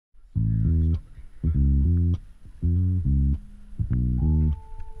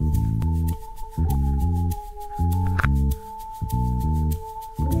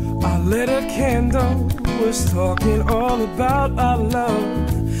candle was talking all about our love,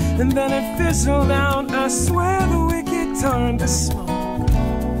 and then it fizzled out. I swear the wicked turned to smoke.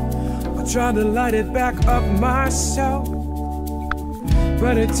 I tried to light it back up myself,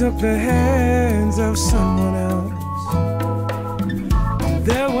 but it took the hands of someone else.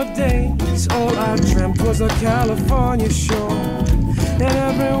 There were days all I dreamt was a California shore, and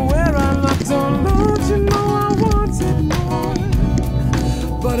everywhere I looked, oh Lord, you know I wanted more.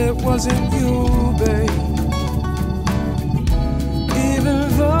 But it wasn't you, babe. Even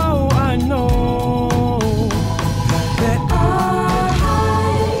though I know that I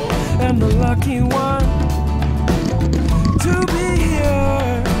am the lucky one to be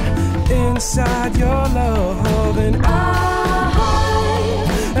here inside your love, and I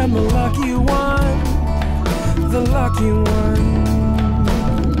am the lucky one, the lucky one.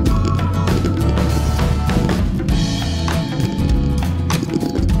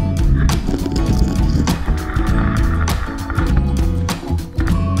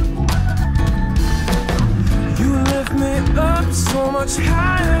 So much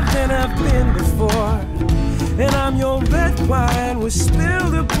higher than I've been before, and I'm your red wine was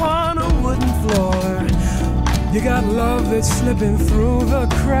spilled upon a wooden floor. You got love that's slipping through the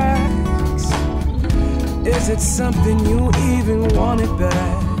cracks. Is it something you even wanted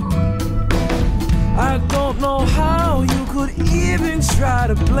back? I don't know how you could even try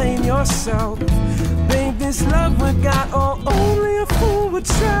to blame yourself. Babe, this love we got, oh, only a fool would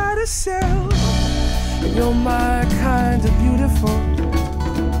try to sell. You're my kind of beautiful.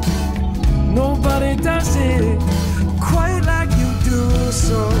 Nobody does it quite like you do.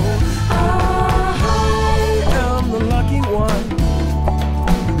 So I am the lucky one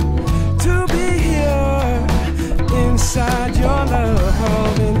to be here inside your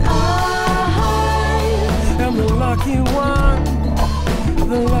love, and I am the lucky one,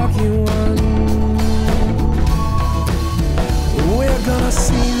 the lucky one. We're gonna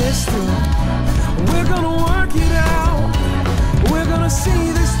see this through. We're gonna work it out. We're gonna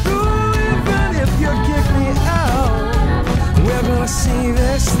see this through, even if you kick me out. We're gonna see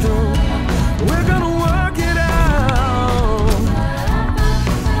this through. We're gonna work it out,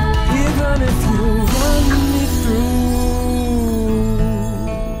 even if you run me through.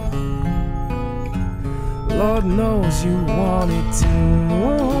 Lord knows you wanted to.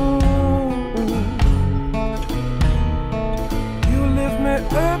 You lift me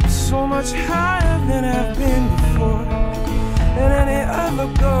up so much higher than I've been before, and any other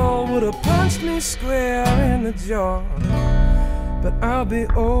girl would have punched me square in the jaw. But I'll be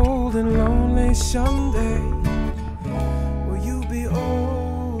old and lonely someday,